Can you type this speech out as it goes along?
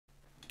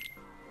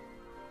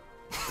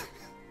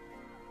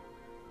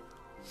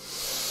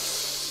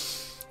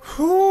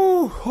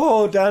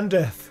Oh, damn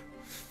death.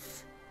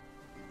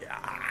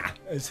 Yeah.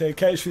 And so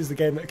Catch is the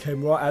game that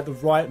came right at the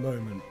right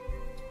moment.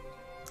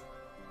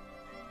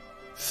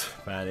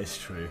 Man, it's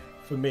true.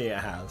 For me, it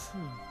has.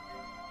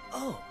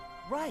 Oh,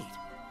 right.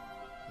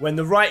 When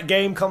the right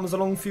game comes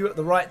along for you at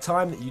the right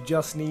time that you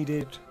just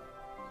needed.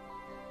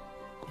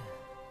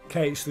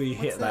 KH3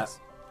 hit that.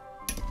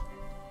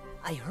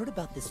 I heard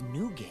about this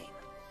new game.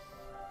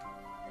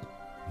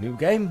 New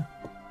game?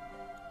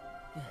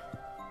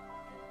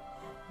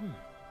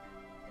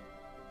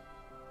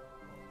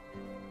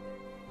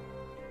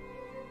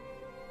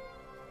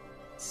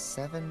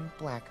 7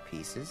 black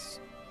pieces,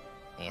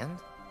 and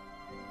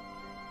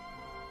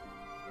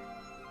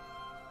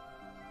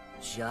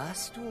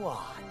just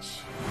watch.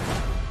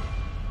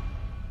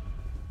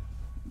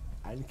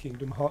 And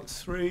Kingdom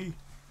Hearts 3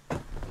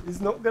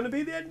 is not going to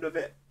be the end of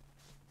it.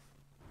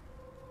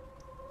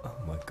 Oh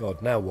my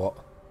god, now what?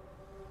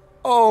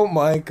 Oh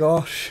my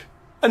gosh.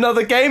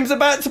 Another game's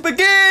about to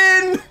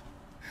begin!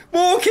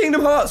 More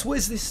Kingdom Hearts! What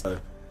is this?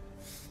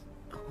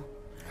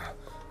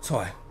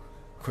 Sorry,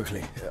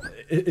 quickly.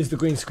 Is the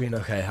green screen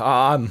okay?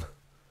 I'm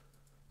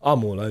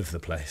all over the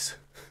place.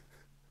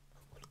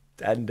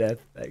 Dan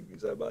Death, thank you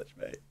so much,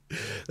 mate.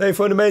 Thank you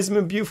for an amazing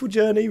and beautiful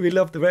journey. We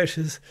love the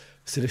rashes.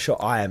 To the shot,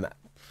 I am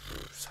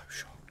so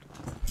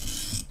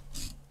shocked.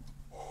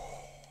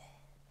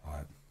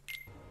 Right.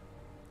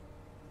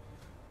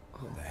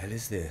 What the hell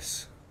is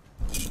this?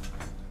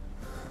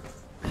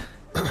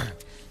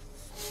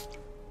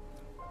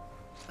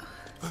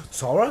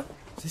 Sora?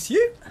 Is this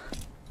you?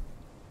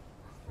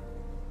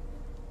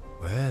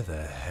 Where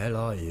the hell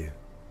are you?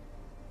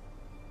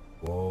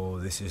 Whoa,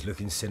 this is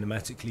looking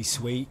cinematically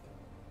sweet.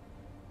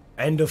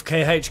 End of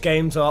KH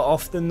games are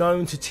often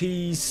known to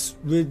tease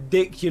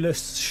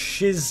ridiculous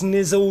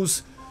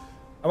shiznizzles.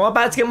 Am I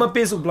about to get my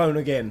bizzle blown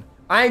again?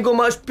 I ain't got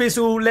much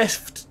bizzle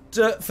left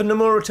for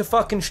Nomura to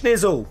fucking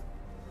schnizzle.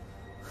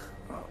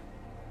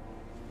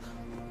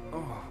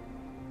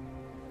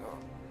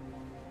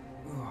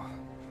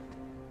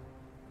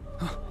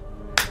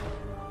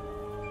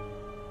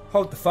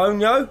 Hold the phone,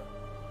 yo.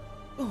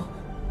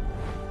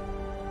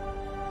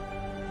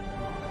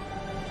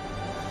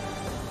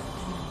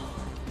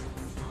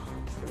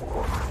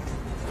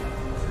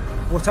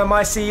 What am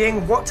I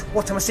seeing? What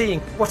am I seeing?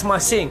 What am I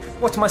seeing?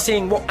 What am I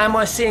seeing? What am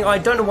I seeing? I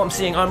don't know what I'm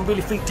seeing. I'm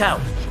really freaked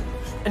out.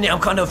 And yeah, I'm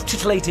kind of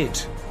titillated.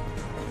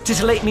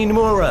 Titillate me,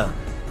 Nomura.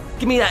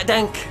 Give me that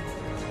dank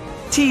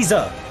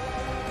teaser.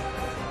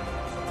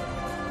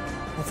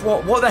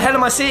 What the hell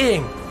am I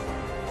seeing?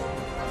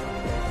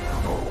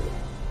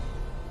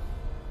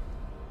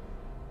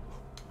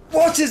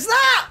 What is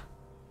that?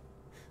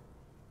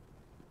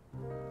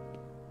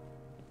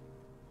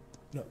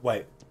 No,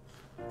 wait.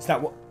 Is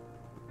that what?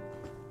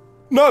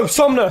 No,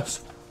 Somnus!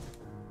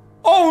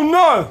 Oh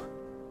no!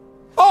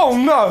 Oh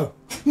no!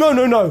 No,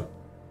 no, no!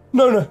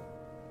 No, no!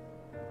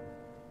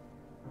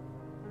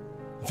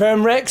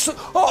 Verum Rex!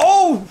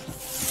 Oh!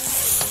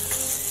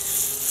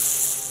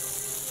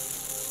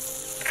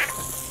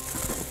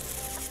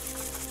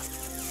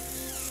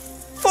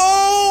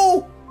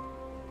 Oh!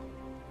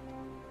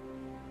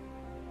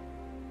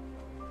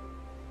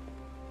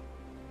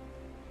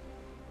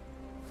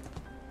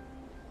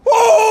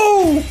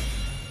 Oh!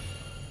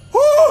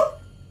 Oh!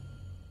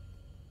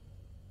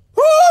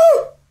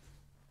 Oh!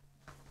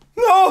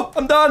 No,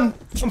 I'm done.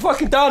 I'm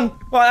fucking done.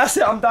 Right, that's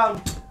it. I'm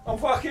done. I'm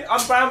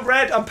brown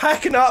bread. I'm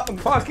packing up. I'm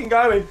fucking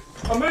going.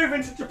 I'm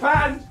moving to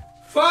Japan.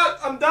 Fuck,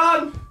 I'm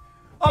done.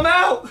 I'm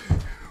out.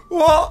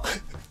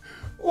 What?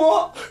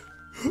 What?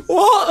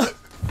 What?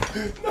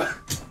 No.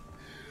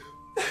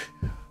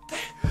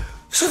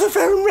 So the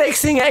Verum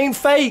Rex thing ain't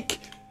fake.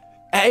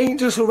 It ain't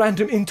just a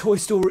random in Toy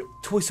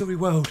Story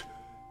World.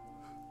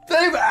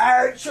 They've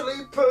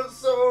actually put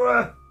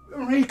Sora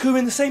and Riku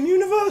in the same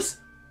universe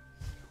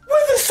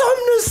with the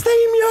Somnus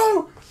theme,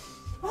 yo!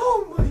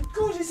 Oh my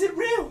god, is it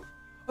real?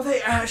 Are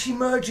they actually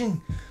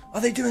merging? Are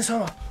they doing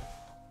something?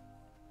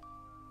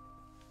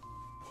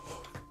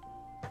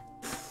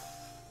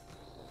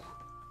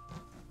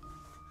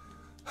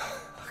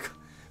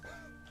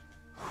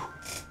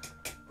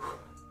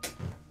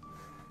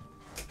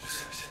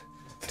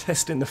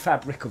 Testing the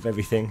fabric of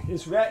everything.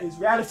 Is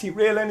reality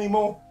real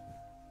anymore?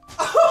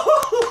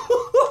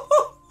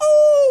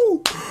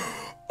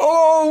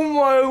 Oh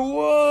my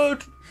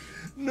word!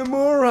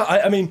 Nomura,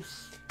 I mean,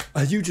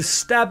 are you just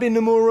stabbing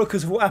Nomura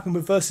because of what happened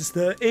with Versus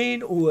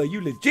 13, or are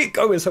you legit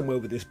going somewhere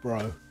with this,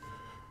 bro?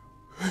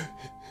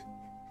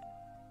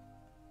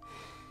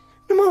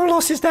 Nomura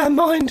lost his damn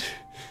mind,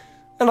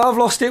 and I've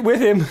lost it with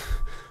him.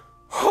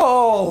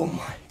 Oh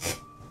my.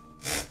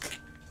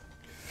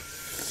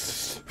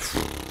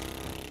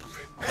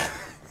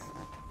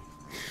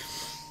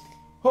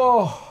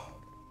 Oh.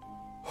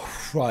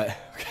 Right,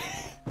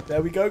 okay.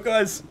 There we go,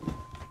 guys.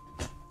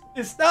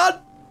 It's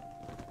done.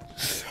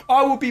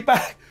 I will be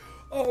back.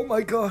 Oh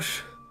my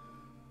gosh.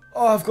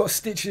 Oh, I've got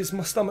stitches.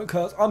 My stomach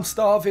hurts. I'm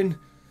starving.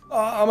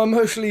 I'm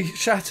emotionally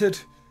shattered.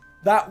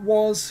 That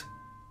was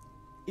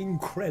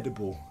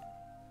incredible.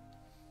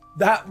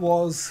 That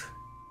was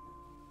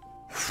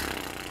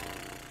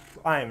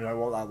I don't even know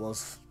what that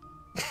was.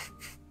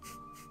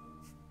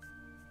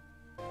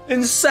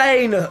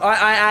 Insane!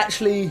 I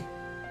actually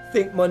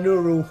think my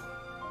neural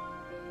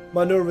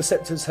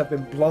receptors have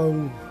been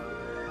blown.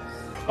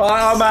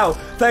 I'm out.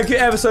 Thank you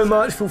ever so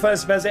much for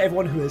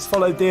everyone who has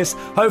followed this.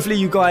 Hopefully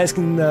you guys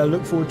can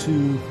look forward to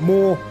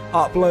more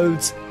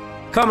uploads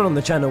coming on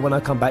the channel when I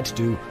come back to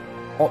do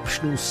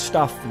optional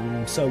stuff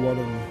and so on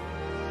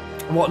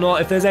and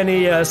whatnot. If there's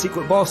any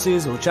secret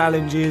bosses or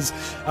challenges,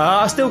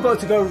 I still got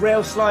to go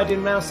rail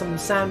sliding around some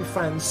San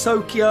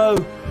Francisco.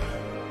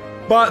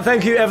 But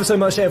thank you ever so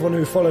much to everyone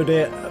who followed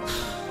it.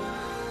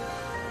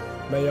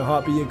 May your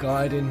heart be your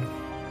guiding.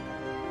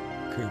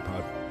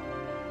 Kupo.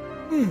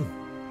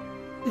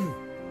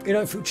 You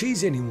don't feel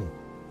cheesy anymore.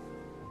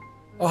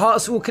 Our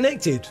hearts are all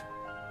connected.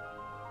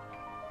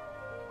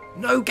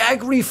 No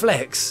gag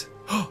reflex.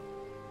 Huh.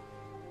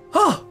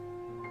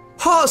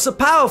 Hearts are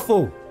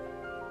powerful.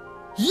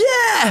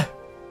 Yeah!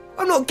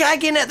 I'm not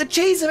gagging at the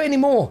cheeser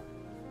anymore.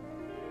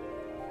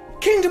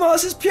 Kingdom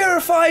Hearts has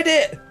purified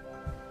it.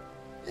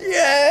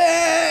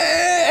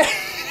 Yeah!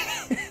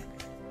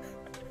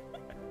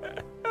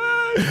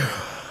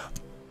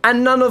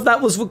 And none of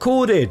that was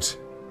recorded.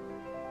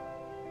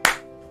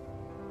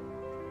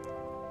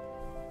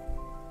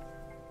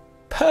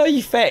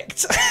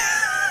 Perfect.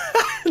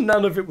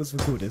 None of it was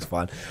recorded. It's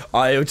fine.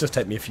 It would just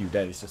take me a few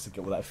days just to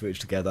get all that footage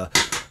together.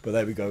 But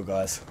there we go,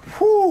 guys.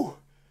 Whew.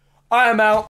 I am out.